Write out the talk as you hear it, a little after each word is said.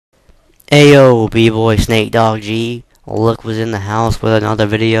Ayo, B-Boy Snake Dog G. Look was in the house with another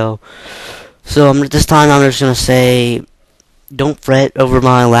video. So this time I'm just gonna say, don't fret over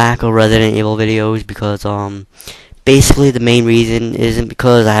my lack of Resident Evil videos because basically the main reason isn't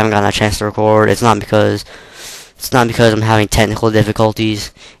because I haven't gotten a chance to record. It's not because I'm having technical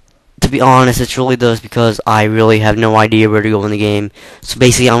difficulties. To be honest, it's really just because I really have no idea where to go in the game. So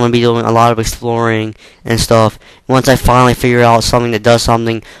basically, I'm going to be doing a lot of exploring and stuff. Once I finally figure out something that does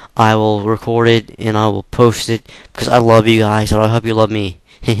something, I will record it and I will post it because I love you guys and I hope you love me.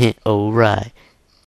 Alright.